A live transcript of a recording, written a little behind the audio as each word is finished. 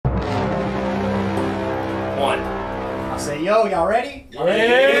Say, yo, y'all ready?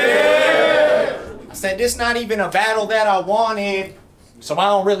 Yeah! I said, this not even a battle that I wanted, so I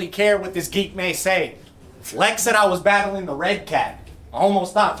don't really care what this geek may say. Lex said I was battling the RedCat. I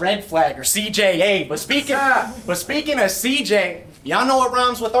almost thought Red Flag or CJA, but speaking of CJ, y'all know what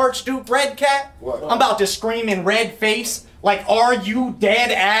rhymes with Archduke Redcat? What? I'm about to scream in red face, like, are you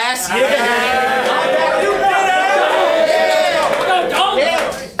dead ass?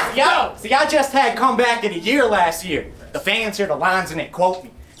 Yeah. See, I just had comeback of the year last year. The fans hear the lines and they quote me.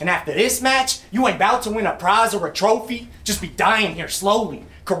 And after this match, you ain't about to win a prize or a trophy. Just be dying here slowly.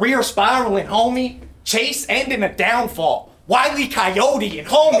 Career spiraling, homie. Chase ending a downfall. Wile E. Coyote and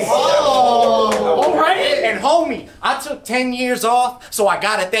homie. Oh, alright. And homie, I took 10 years off, so I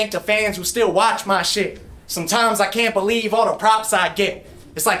gotta thank the fans who still watch my shit. Sometimes I can't believe all the props I get.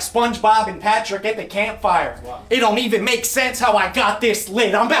 It's like SpongeBob and Patrick at the campfire. Wow. It don't even make sense how I got this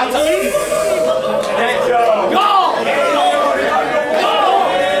lit. I'm about to... Let's go!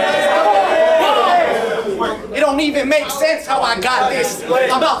 It don't even make sense how I got this.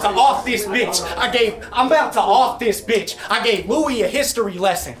 I'm about to off this bitch. I'm about to off this bitch. I gave Louie a history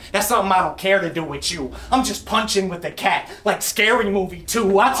lesson. That's something I don't care to do with you. I'm just punching with the cat, like Scary Movie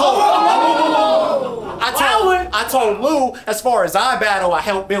 2. I told Lou, as far as iBattle, I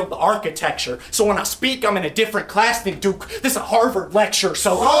helped build the architecture. So when I speak, I'm in a different class than Duke. This is a Harvard lecture,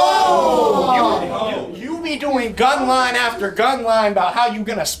 so you be doing gun line after gun line about how you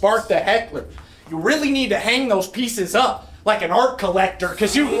gonna spark the heckler. You really need to hang those pieces up like an art collector,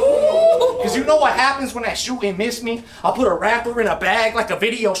 cause you know what happens when I shoot and miss me? I'll put a rapper in a bag like a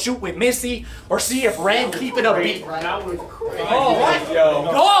video shoot with Missy, or see if Red keep it a beat. Oh, what?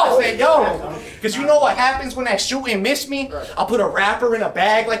 I said, yo, cause you know what happens when I shoot and miss me? I'll put a rapper in a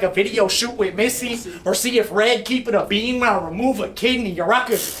bag like a video shoot with Missy, or see if Red keep it a bean when I remove a kidney, or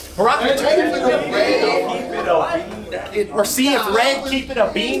see if Red keep it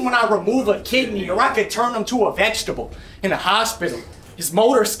a bean when I remove a kidney, or I could turn him to a vegetable in the hospital. His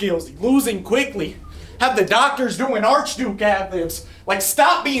motor skills losing quickly. Have the doctors doing Archduke ad-libs. Like,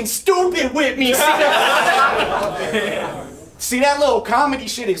 stop being stupid with me. See, that little comedy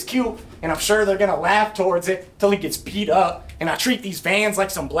shit is cute, and I'm sure they're gonna laugh towards it till he gets beat up. And I treat these fans like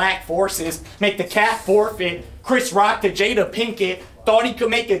some black forces. Make the cat forfeit. Chris Rock to Jada Pinkett. Thought he could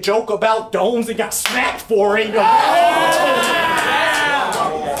make a joke about domes and got smacked for it.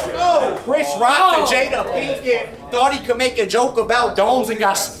 Chris Rock to Jada Pinkett thought he could make a joke about domes and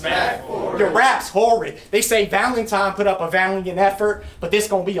got smacked for it. Your rap's horrid. They say Valentine put up a valiant effort, but this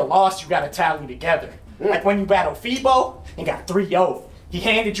gonna be a loss you gotta tally together. Like when you battle Phoebo and got 3-0. He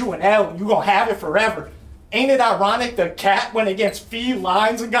handed you an L and you gonna have it forever. Ain't it ironic the cat went against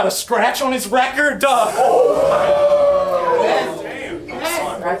felines and got a scratch on his record?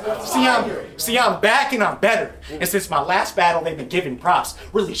 See, I'm back and I'm better. And since my last battle, they've been giving props.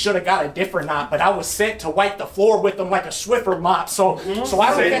 Really should have got a different knot, but I was sent to wipe the floor with them like a Swiffer mop. So I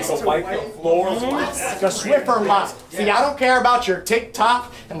don't get to wipe the floor like a Swiffer mop. See, I don't care about your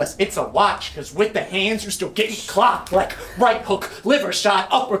TikTok unless it's a watch, because with the hands, you're still getting clocked. Like right hook, liver shot,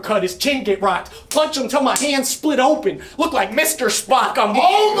 uppercut, his chin get rocked. Punch him till my hands split open. Look like Mr. Spock.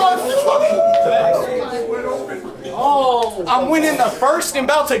 I'm winning the first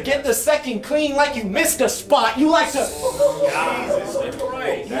and about to get the second clean like you missed a spot. You like to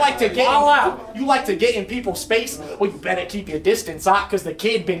get in people's space? Well, you better keep your distance, cause the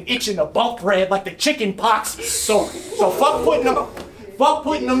kid been itching to bump Red like the chicken pox. So fuck putting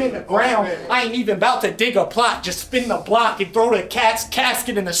them in the ground. I ain't even about to dig a plot. Just spin the block and throw the cat's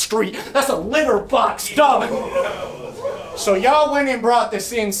casket in the street. That's a litter box, dumb. So y'all went and brought the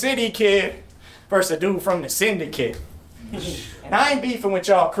Sin City kid versus a dude from the Syndicate. And I ain't beefing with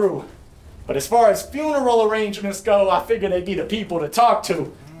y'all crew, but as far as funeral arrangements go, I figure they'd be the people to talk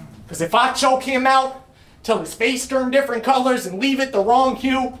to. Because if I choke him out till his face turn different colors and leave it the wrong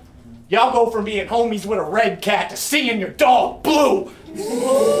hue, y'all go from being homies with a red cat to seeing your dog blue.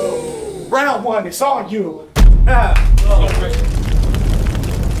 Round one, it's on you.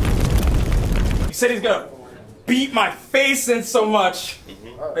 He said he's gonna beat my face in so much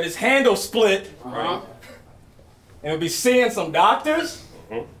that his handle split. And we'll be seeing some doctors.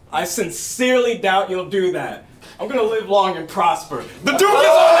 I sincerely doubt you'll do that. I'm gonna live long and prosper. The Duke is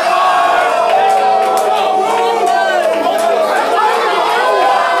on the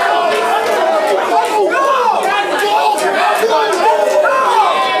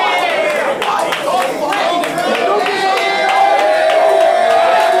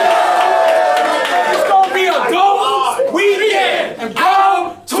It's gonna be a go weekend and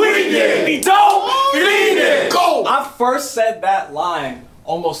go tweaking. Be dope, bleeding. Go. I first said that line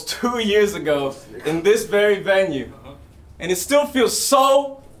almost 2 years ago in this very venue. And it still feels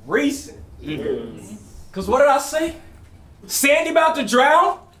so recent. Because what did I say? Sandy about to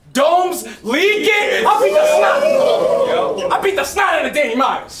drown? Domes leaking? I beat the snot! I beat the snot out of Danny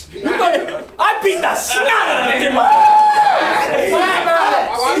Myers. I beat the snot out of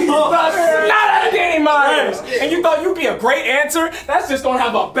Danny Myers. And you thought you'd be a great answer? That's just gonna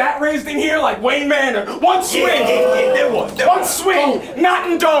have a bat raised in here like Wayne Manor. One swing! One swing!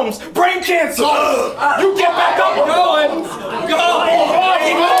 Not in domes! Brain cancer! You get back up! Going!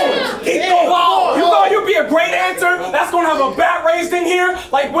 Keep going! You thought you'd be a great answer? That's gonna have a bat raised in here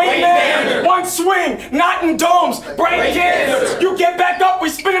like Wayne Manor! One swing! Not in domes! Brain cancer! You get back up! We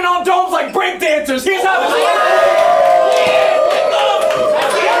spinning on domes like break dancers! Here's how this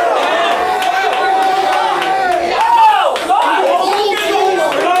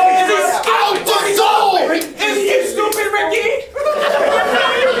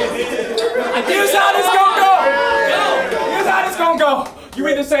You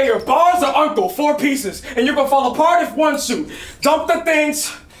either say your bars or uncle, 4 pieces, and you're gonna fall apart if one shoot. Dump the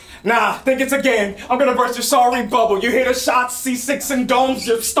things. Nah, think it's a game. I'm gonna burst your sorry bubble. You hear the shots, C6 and domes,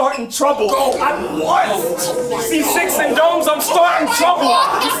 you're starting trouble. What? C6 and domes, I'm starting trouble.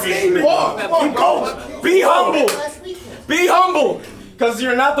 Be humble. Be humble. Because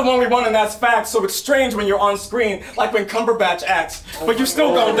you're not the one we want and that's fact, so it's strange when you're on screen, like when Cumberbatch acts, but you're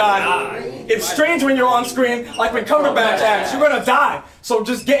still gonna die. It's strange when you're on screen, like when Cumberbatch acts, you're gonna die. So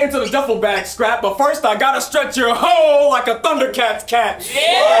just get into the duffel bag, Scrap, but first I gotta stretch your hoe like a Thundercats cat.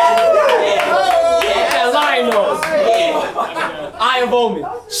 Lionel. I am Omen.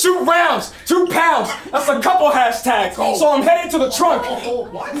 Shoot rounds, 2 pounds, that's a couple hashtags, so I'm headed to the trunk. Shoot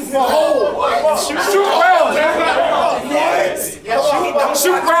rounds.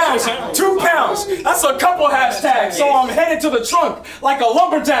 Shoot rounds, 2 pounds, that's a couple hashtags, so I'm headed to the trunk like a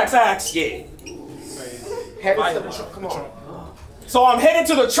lumberjack's axe. Come on. So I'm headed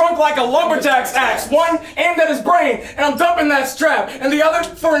to the trunk like a lumberjack's axe. One aimed at his brain, and I'm dumping that strap. And the other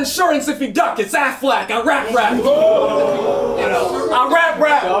for insurance if you duck. It's Aflac. I rap. I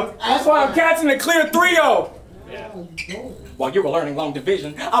rap. That's why I'm catching a clear 3-0. While you were learning long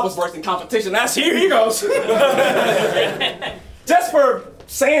division, I was versed in competition. That's here he goes. Just for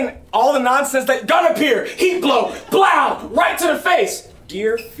saying all the nonsense that gonna appear. Heat blow, blow, right to the face.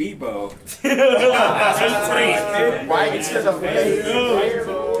 Dear Phoebo. I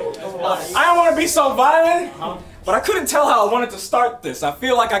don't want to be so violent, but I couldn't tell how I wanted to start this. I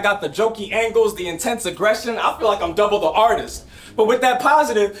feel like I got the jokey angles, the intense aggression. I feel like I'm double the artist. But with that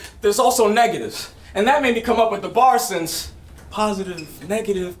positive, there's also negatives. And that made me come up with the bar since positive,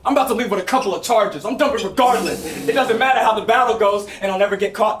 negative. I'm about to leave with a couple of charges. I'm dumping regardless. It doesn't matter how the battle goes, and I'll never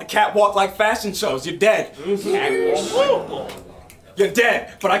get caught the catwalk like fashion shows. You're dead. You're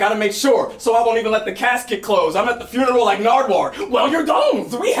dead, but I gotta make sure, so I won't even let the casket close. I'm at the funeral like Nardwar. Well, you're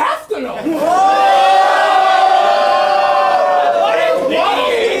Domes. We have to know.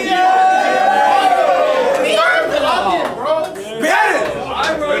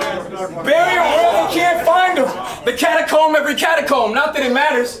 Bury him where they can't find him. The catacomb, every catacomb. Not that it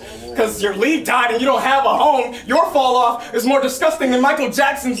matters, because your lead died and you don't have a home. Your fall off is more disgusting than Michael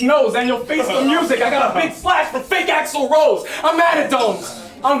Jackson's nose, and you'll face the music. I got a big slash for fake Axl Rose. I'm mad at Domes.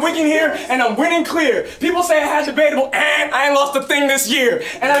 I'm wigging here and I'm winning clear. People say I had debatable, and I ain't lost a thing this year.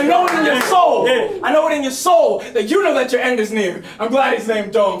 And I know it in your soul. I know it in your soul that you know that your end is near. I'm glad he's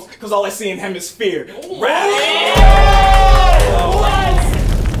named Domes, because all I see in him is fear. Rap.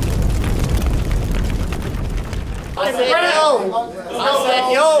 I said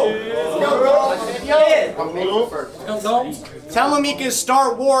yo. Tell him he can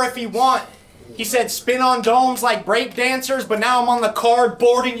start war if he want. He said spin on domes like break dancers, but now I'm on the card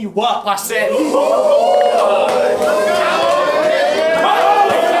boarding you up. I said.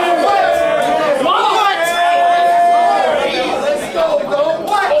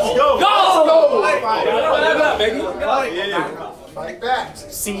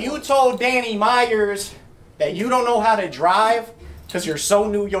 See, you told Danny Myers that you don't know how to drive because you're so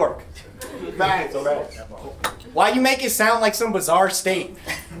New York. Why you make it sound like some bizarre state?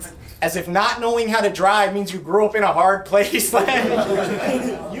 As if not knowing how to drive means you grew up in a hard place.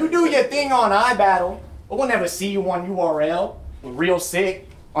 You do your thing on iBattle, but we'll never see you on URL, real sick,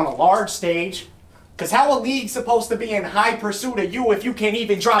 on a large stage. Cause how a league's supposed to be in high pursuit of you if you can't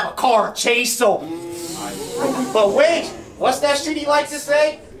even drive a car chase, so... But wait, what's that shit he likes to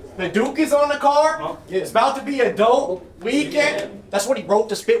say? The Duke is on the card. It's about to be a dope weekend. That's what he wrote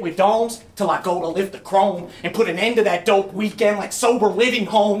to spit with Domes. Till I go to lift the chrome and put an end to that dope weekend like sober living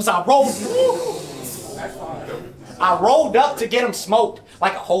homes. I wrote. I rolled up to get him smoked,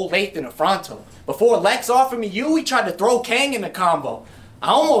 like a whole eighth in a fronto. Before Lex offered me you, he tried to throw Kang in the combo. I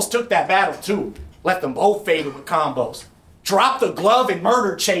almost took that battle too. Left them both faded with combos. Dropped the glove and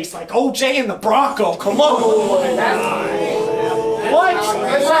murder chase like OJ and the Bronco. Come on. What?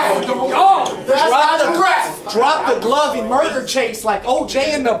 Drop the glove and murder chase like OJ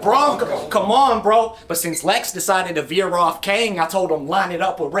and the Bronco. Come on, bro. But since Lex decided to veer off Kang, I told him line it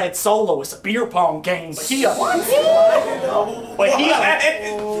up with Red Solo. It's a beer pong game. But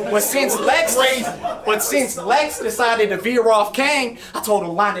since Lex decided to veer off Kang, I told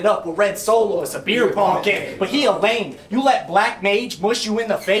him line it up with Red Solo. It's a beer pong game. But he a lame. You let Black Mage mush you in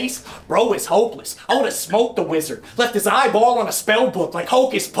the face, bro, it's hopeless. I would've smoked the wizard, left his eyeball on a spell book like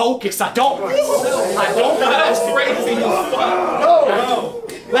Hocus Pocus. Left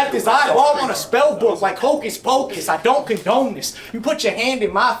his eyeball on a spell book like Hocus Pocus. I don't condone this. You put your hand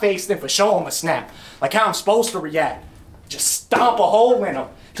in my face, then for sure I'ma snap. Like how I'm supposed to react. Just stomp a hole in him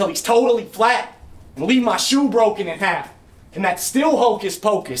till he's totally flat and leave my shoe broken in half. And that's still Hocus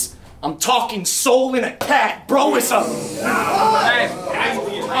Pocus. I'm talking soul in a cat, bro. It's a soul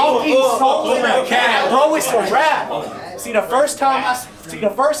in a cat, bro. It's a rap. See, the first time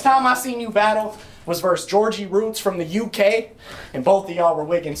I seen you battle was versus Georgie Roots from the UK, and both of y'all were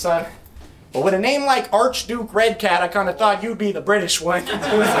Wigan, son. But with a name like Archduke Redcat, I kind of thought you'd be the British one.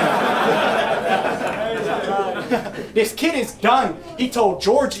 This kid is done. He told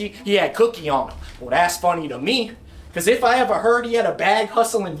Georgie he had cookie on him. Well, that's funny to me. Because if I ever heard he had a bag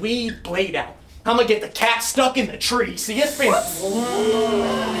hustling weed, blade out. I'm gonna get the cat stuck in the tree. See, it's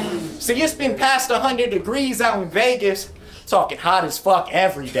been past 100 degrees out in Vegas, talking hot as fuck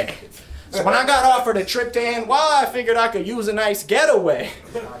every day. So when I got offered a trip to NY, I figured I could use a nice getaway.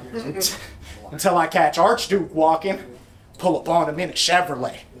 Until I catch Archduke walking, pull up on him in a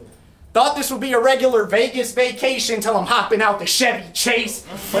Chevrolet. Thought this would be a regular Vegas vacation till I'm hopping out the Chevy Chase.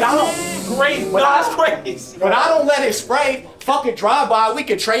 But I don't let it spray. Fuck a drive-by, we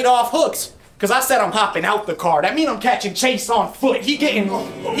could trade off hooks. Cause I said I'm hopping out the car. That mean I'm catching Chase on foot. He getting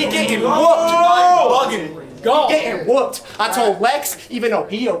whooped. Getting whooped. I told Lex, even though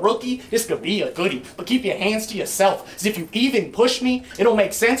he a rookie, this could be a goodie. But keep your hands to yourself. Cause if you even push me, it'll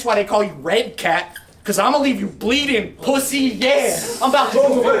make sense why they call you Red Cat. Cause I'ma leave you bleeding, pussy, yeah. I'm about to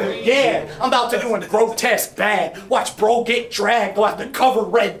do a grotesque bad. Watch bro get dragged, go have to cover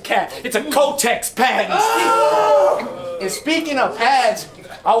Red Cat. It's a Kotex pad. And speaking of pads,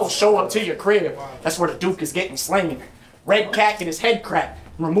 I will show up to your crib. That's where the Duke is getting slain. Red Cat get his head cracked.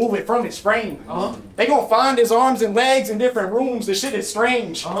 Remove it from his frame. They gonna find his arms and legs in different rooms. The shit is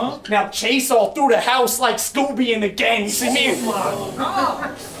strange. Now chase all through the house like Scooby and the gang. See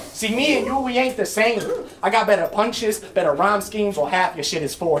me and you, we ain't the same. I got better punches, better rhyme schemes, while half your shit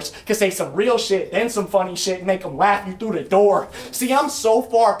is forced. Could say some real shit, then some funny shit, and make them laugh you through the door. See, I'm so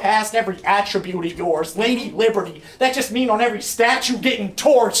far past every attribute of yours. Lady Liberty, that just mean on every statue getting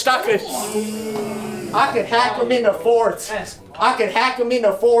torched. I could hack them into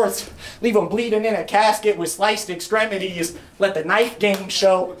fourths. Leave them bleeding in a casket with sliced extremities. Let the knife game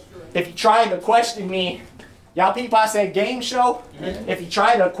show. If you try to question me, y'all people, I said game show. If he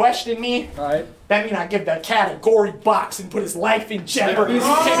tried to question me, that mean I give the cat a gory box and put his life in jeopardy. You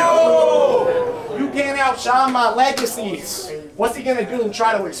can't outshine my legacy. What's he gonna do?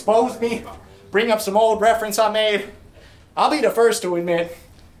 Try to expose me? Bring up some old reference I made? I'll be the first to admit,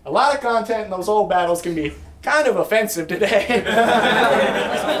 a lot of content in those old battles can be kind of offensive today.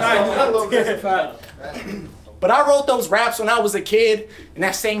 But I wrote those raps when I was a kid, and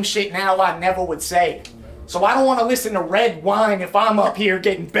that same shit now I never would say. So I don't want to listen to red wine if I'm up here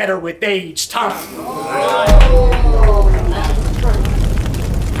getting better with age. Time.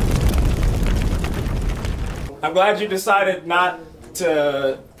 I'm glad you decided not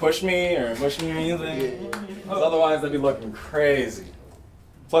to push me or mush me or anything. Because otherwise I'd be looking crazy.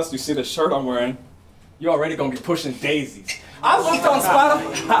 Plus, you see the shirt I'm wearing. You already gonna be pushing daisies. I looked on Spotify.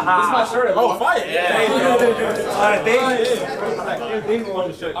 This is my shirt. Oh, fire! Yeah.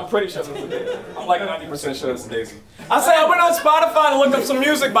 I'm pretty sure. I'm like 90% sure it's a daisy. I say I went on Spotify to look up some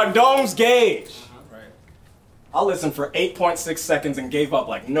music by DOMS Gauge. I listened for 8.6 seconds and gave up.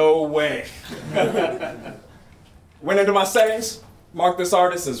 Like, no way. Went into my settings. Marked this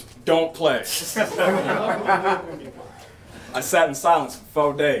artist as don't play. I sat in silence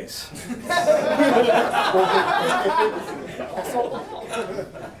for 4 days.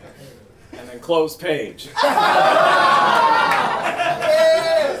 And then closed page.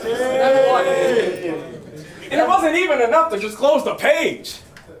 And it wasn't even enough to just close the page.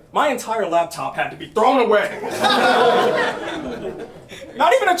 My entire laptop had to be thrown away.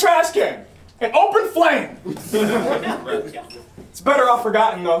 Not even a trash can. An open flame! It's better off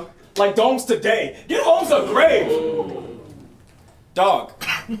forgotten though. Like DOMS today. Get home to the grave! Dog,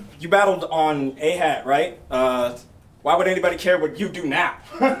 you battled on AHAT, right? Why would anybody care what you do now?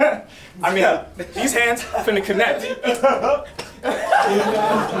 I mean, these hands finna connect.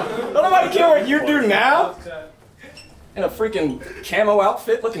 Don't nobody care what you do now? In a freaking camo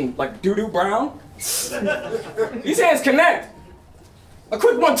outfit looking like doo-doo brown? These hands connect. A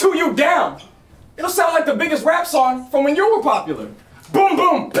quick 1-2 you down. It'll sound like the biggest rap song from when you were popular. Boom,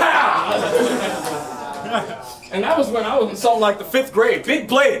 boom, pow! And that was when I was in something like the 5th grade. Big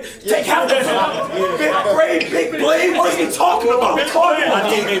blade. Take half the 5th grade, big blade? What is he talking about? That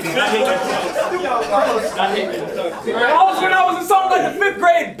was when I was in something like the 5th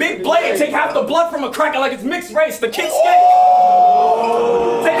grade. Big blade. Take half the blood from a cracker like it's mixed race. The kid skate.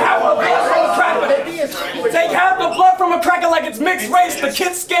 Take half the blood from a cracker. Take half the blood from a cracker like it's mixed race. The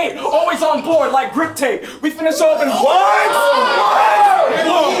kid skate. Always on board like grip tape. We finna show up in what?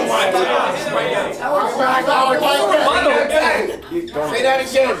 Say that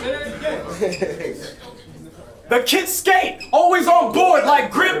again. The kids skate, always on board like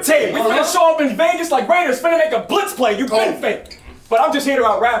grip tape. We finna show up in Vegas like Raiders, finna make a blitz play. You been fake. But I'm just here to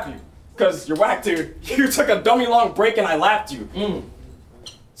out-rap you. Cause you're whack, dude. You took a dummy long break and I lapped you.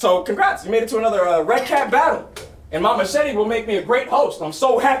 So congrats, you made it to another Red Cat battle. And my machete will make me a great host. I'm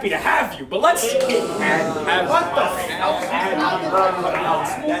so happy to have you. But let's what the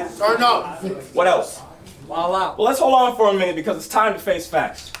What else? Well, let's hold on for a minute because it's time to face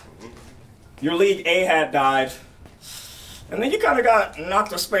facts. Your league AHAT died, and then you kind of got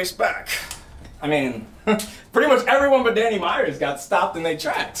knocked a space back. I mean, pretty much everyone but Danny Myers got stopped in their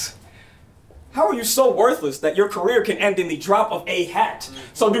tracks. How are you so worthless that your career can end in the drop of a hat?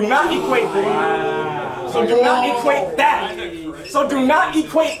 So do not equate So do not equate that. So do not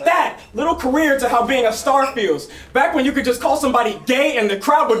equate that little career to how being a star feels. Back when you could just call somebody gay and the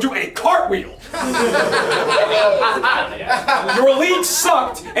crowd would do a cartwheel. Your league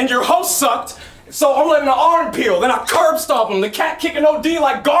sucked and your host sucked. So I'm letting the arm peel, then I curb stomp him, the cat kicking OD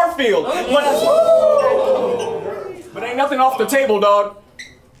like Garfield. But ain't nothing off the table, dog.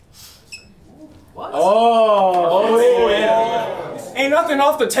 What? Ain't nothing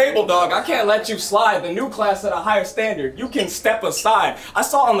off the table, dog. I can't let you slide. The new class at a higher standard. You can step aside. I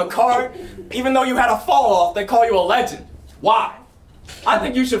saw on the card, even though you had a fall off, they call you a legend. Why? I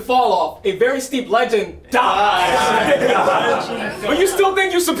think you should fall off. A very steep legend dies. But you still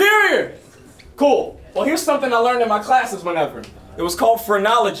think you're superior. Cool. Well, here's something I learned in my classes whenever. It was called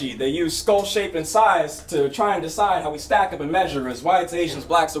phrenology. They use skull shape and size to try and decide how we stack up and measure as whites, Asians,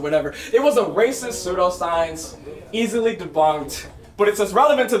 blacks, or whatever. It was a racist pseudoscience, easily debunked, but it's as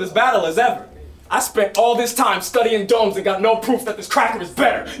relevant to this battle as ever. I spent all this time studying domes and got no proof that this cracker is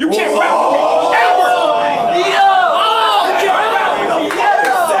better. You can't rap with me ever! You can't rap with me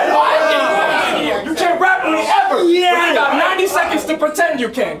ever! You can't rap with me ever! But you got 90 seconds to pretend you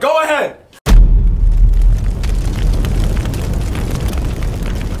can. Go ahead.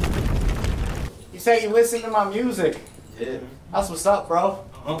 You say you listen to my music. Yeah. That's what's up, bro.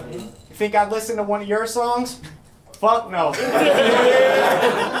 You think I'd listen to one of your songs? Fuck no.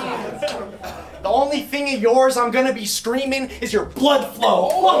 The only thing of yours I'm gonna be screaming is your blood flow.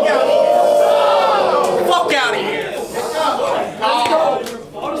 Fuck out of here. Fuck out of here. Let's go.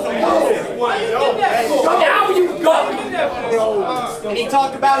 Now you go. And he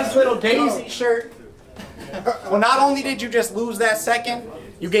talked about his little Daisy shirt. Well, not only did you just lose that second,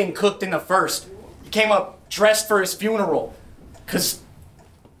 you getting cooked in the first. You came up dressed for his funeral. Cause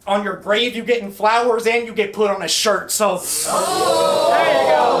on your grave you getting flowers and you get put on a shirt, so. There you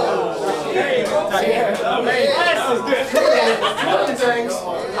go. There you go.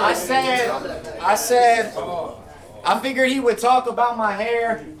 I figured he would talk about my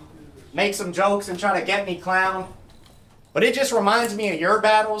hair, make some jokes and try to get me clown. But it just reminds me of your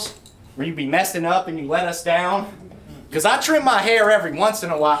battles, where you be messing up and you let us down. Cause I trim my hair every once in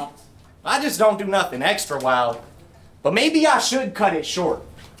a while. I just don't do nothing extra wild. But maybe I should cut it short.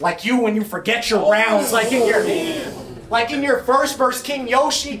 Like you when you forget your rounds, like in your first verse, King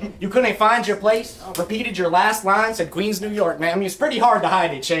Yoshi, you couldn't find your place, repeated your last line, said Queens, New York, man. I mean, it's pretty hard to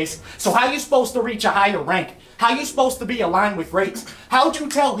hide it, Chase. So how you supposed to reach a higher rank? How you supposed to be aligned with rates? How'd you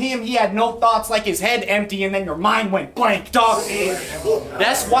tell him he had no thoughts, like his head empty and then your mind went blank, dog?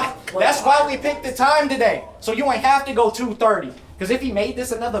 That's why we picked the time today. So you ain't have to go 2:30. Because if he made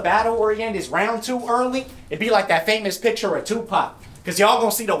this another battle where he ended his round too early, it'd be like that famous picture of Tupac. Cause y'all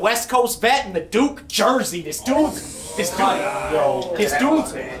gonna see the West Coast vet in the Duke jersey. This dude's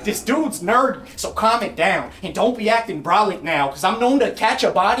nerdy. So calm it down and don't be acting brolic now. Cause I'm known to catch a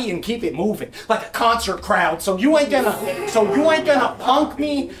body and keep it moving like a concert crowd. So you ain't gonna punk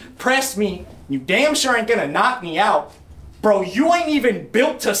me, press me. You damn sure ain't gonna knock me out. Bro, you ain't even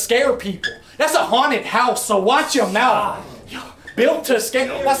built to scare people. That's a haunted house, so watch your mouth. Built to scare,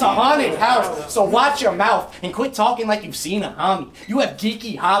 that's a haunted house, so watch your mouth and quit talking like you've seen a homie. You have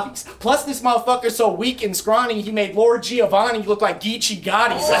geeky hobbies. Plus this motherfucker's so weak and scrawny, he made Lord Giovanni look like Geechee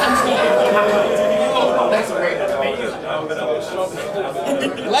Gotti.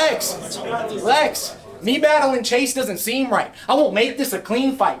 Lex, me battling Chase doesn't seem right. I won't make this a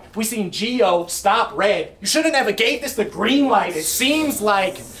clean fight. We seen Geo stop Red. You should have never gave this the green light. It seems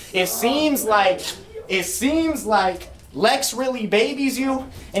like Lex really babies you,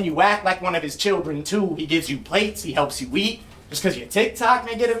 and you act like one of his children too. He gives you plates, he helps you eat. Just because your TikTok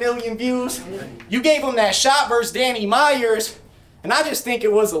may get 1 million views. You gave him that shot versus Danny Myers, and I just think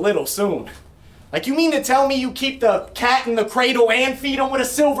it was a little soon. Like, you mean to tell me you keep the cat in the cradle and feed him with a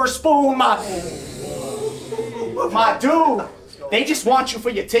silver spoon, my dude? They just want you for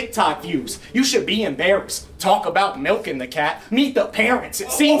your TikTok views. You should be embarrassed. Talk about milking the cat. Meet the parents. It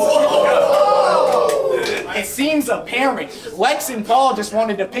seems apparent. Lex and Paul just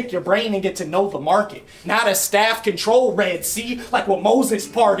wanted to pick your brain and get to know the market. Not a staff control Red, see? Like what Moses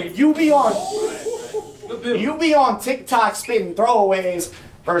parted. You be on TikTok spitting throwaways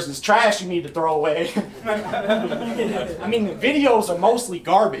versus trash you need to throw away. I mean, the videos are mostly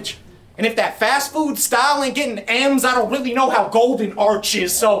garbage. And if that fast food style ain't getting M's, I don't really know how golden Arch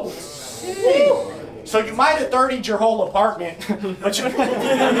is, so you might have 30'd your whole apartment, but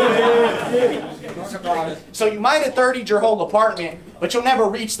you'll never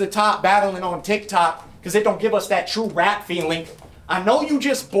reach the top battling on TikTok, because it don't give us that true rap feeling. I know you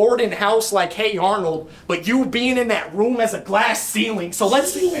just bored in house like Hey Arnold, but you being in that room has a glass ceiling. So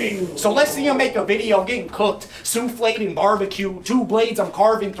let's see him make a video getting cooked, souffled and barbecue, 2 blades I'm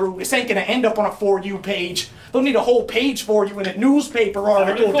carving through. This ain't gonna end up on a For You page. They'll need a whole page for you in a newspaper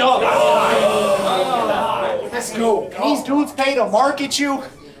article, dog. Let's go. These dudes pay to market you.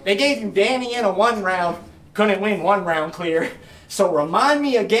 They gave you Danny in a 1 round. Couldn't win 1 round clear. So remind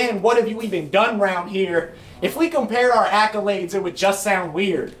me again, what have you even done round here? If we compared our accolades, it would just sound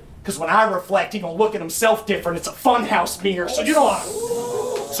weird. Because when I reflect, he gonna look at himself different. It's a funhouse mirror. So you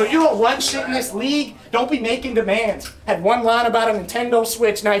don't run shit in this league. Don't be making demands. Had 1 line about a Nintendo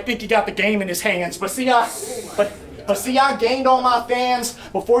Switch. Now I think he got the game in his hands. But see, I gained all my fans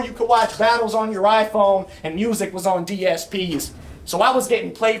before you could watch battles on your iPhone and music was on DSPs. So I was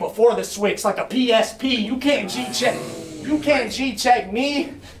getting played before the Switch like a PSP. You can't G-check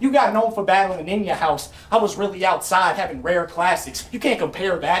me. You got known for battling in your house. I was really outside having rare classics. You can't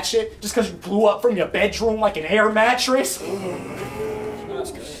compare that shit just because you blew up from your bedroom like an air mattress.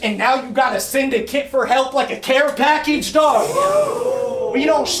 And now you gotta send a kit for help like a care package, dog. We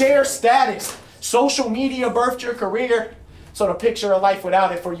don't share status. Social media birthed your career, so the picture of life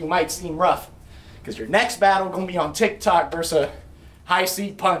without it for you might seem rough. Because your next battle gonna be on TikTok versus a high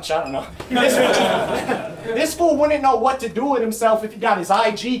C punch, I don't know. This fool wouldn't know what to do with himself if he got his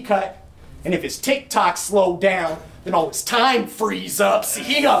IG cut. And if his TikTok slowed down, then all his time frees up.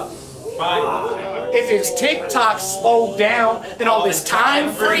 See, if his TikTok slowed down, then all his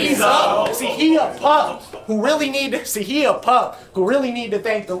time frees up. See, he a pup who really need to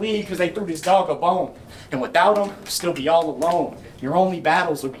thank the league because they threw this dog a bone. And without him, still be all alone. Your only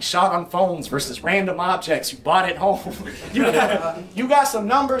battles would be shot on phones versus random objects you bought at home. You got some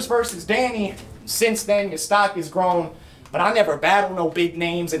numbers versus Danny. Since then, your stock has grown. But I never battled no big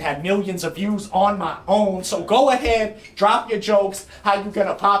names and had millions of views on my own. So go ahead, drop your jokes. How you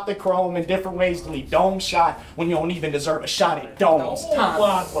gonna pop the chrome in different ways to leave Domes shot when you don't even deserve a shot at Domes?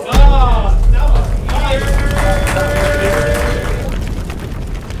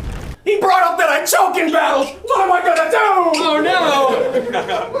 He brought up that I'm choking battles. What am I gonna do? Oh no!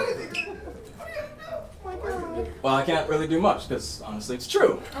 Well, I can't really do much because honestly, it's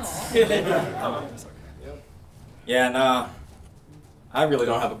true. Yeah, nah. I really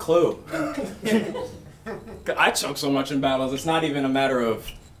don't have a clue. I choke so much in battles. It's not even a matter of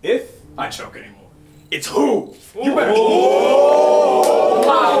if I choke anymore. It's who. You better. Oh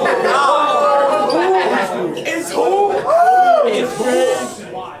my God! It's who. It's who.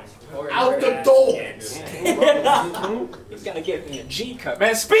 Out the doors! He's gonna give me a G cut.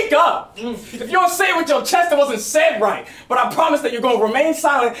 Man, speak up! If you don't say it with your chest, it wasn't said right. But I promise that you're gonna remain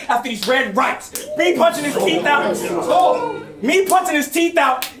silent after these red rights. Me punching his teeth out. Me punching his teeth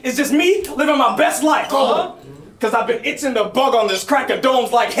out is just me living my best life. Cause I've been itching to bug on this crack of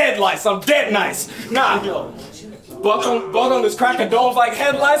domes like headlights. I'm dead nice. Nah. Bug on this crack of domes like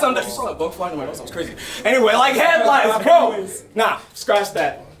headlights. You saw that bug flying in my nose? That was crazy. Anyway, like headlights, bro. Nah, scratch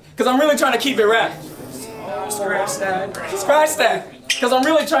that. Cause I'm really trying to keep it rap. Scratch that. Scratch that. Cause I'm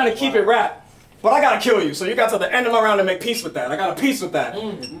really trying to keep it rap. But I gotta kill you, so you got till the end of my round to make peace with that. I got a peace with that.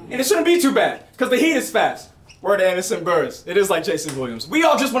 And it shouldn't be too bad, cause the heat is fast. Word to innocent birds. It is like Jason Williams. We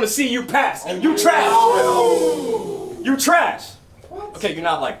all just want to see you pass. You trash. You trash. Okay, you're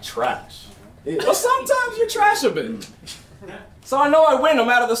not like trash. But sometimes you trash a bit. So I know I win no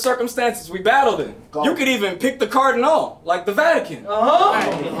matter the circumstances we battled in. You could even pick the cardinal, like the Vatican. Then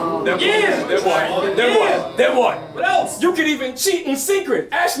what? What else? You could even cheat in secret.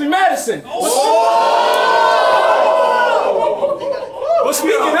 Ashley Madison.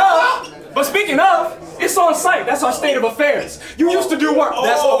 But speaking of, it's on site. That's our state of affairs. You used to do work.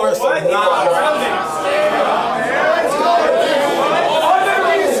 That's our state.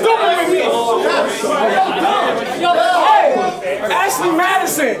 Ashley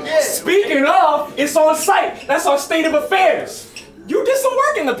Madison, speaking of, it's on site. That's our state of affairs. You did some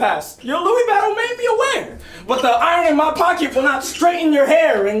work in the past. Your Louis battle made me aware. But the iron in my pocket will not straighten your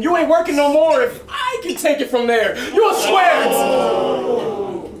hair, and you ain't working no more if I can take it from there. You a square.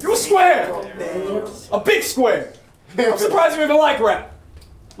 You a square. A big square. I'm surprised you even like rap.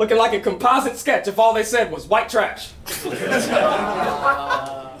 Looking like a composite sketch if all they said was white trash.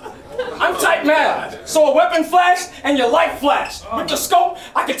 I'm tight mad, so a weapon flashed and your light flashed. With the scope,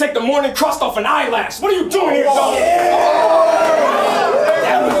 I can take the morning crust off an eyelash. What are you doing here, dog?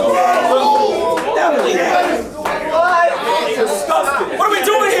 What are we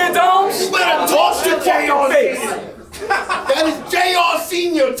doing here, Doms? You better toss the J on face. That is J.R.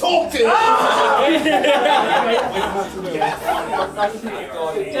 Senior talking.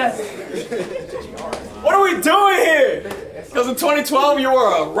 What are we doing here? Because in 2012 you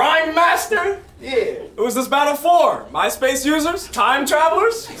were a rhyme master? Yeah. Who was this battle for? MySpace users? Time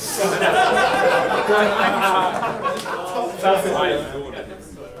travelers?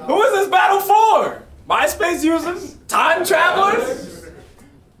 Who is this battle for? MySpace users? Time travelers?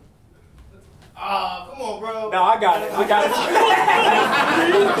 Come on, bro. No, I got it. I got it.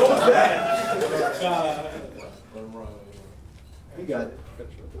 You got it.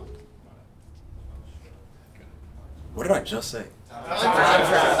 What did I just say?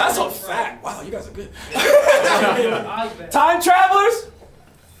 That's a fact. Wow, you guys are good. Time travelers?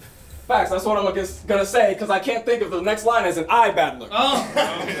 Facts, that's what I'm gonna say, because I can't think of the next line as an iBattler.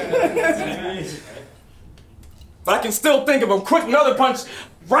 But I can still think of a quick another punch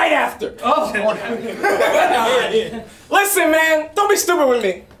right after. Listen, man, don't be stupid with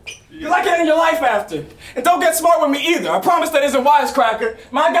me. Because I can end your life after. And don't get smart with me either. I promise that isn't wisecracker.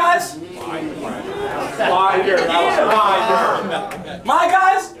 My guys? My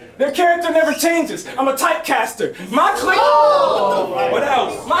guys? Their character never changes. I'm a typecaster. My clique... What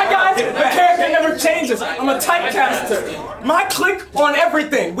else? My guys? Their character never changes. I'm a typecaster. My clique on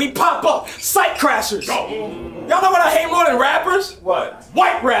everything. We pop up. Site crashers. Y'all know what I hate more than rappers? What?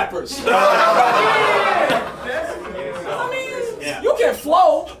 White rappers. You can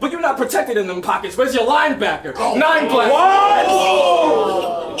flow, but you're not protected in them pockets. Where's your linebacker? Nine blaster.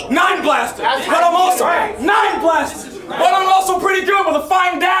 Whoa! Nine blaster. But I'm also nine blaster. But I'm also pretty good with a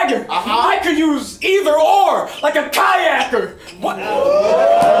fine dagger. I could use either or, like a kayaker. What?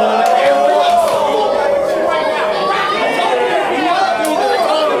 Hey yo!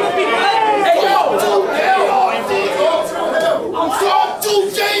 I'm talking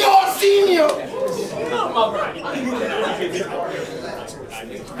to J.R. Senior.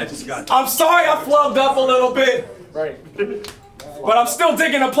 I'm sorry I flubbed up a little bit. Right. But I'm still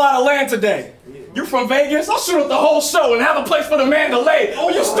digging a plot of land today. You from Vegas? I'll shoot up the whole show and have a place for the man to lay. Are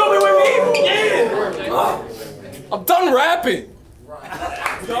you stupid with me? Yeah. I'm done rapping.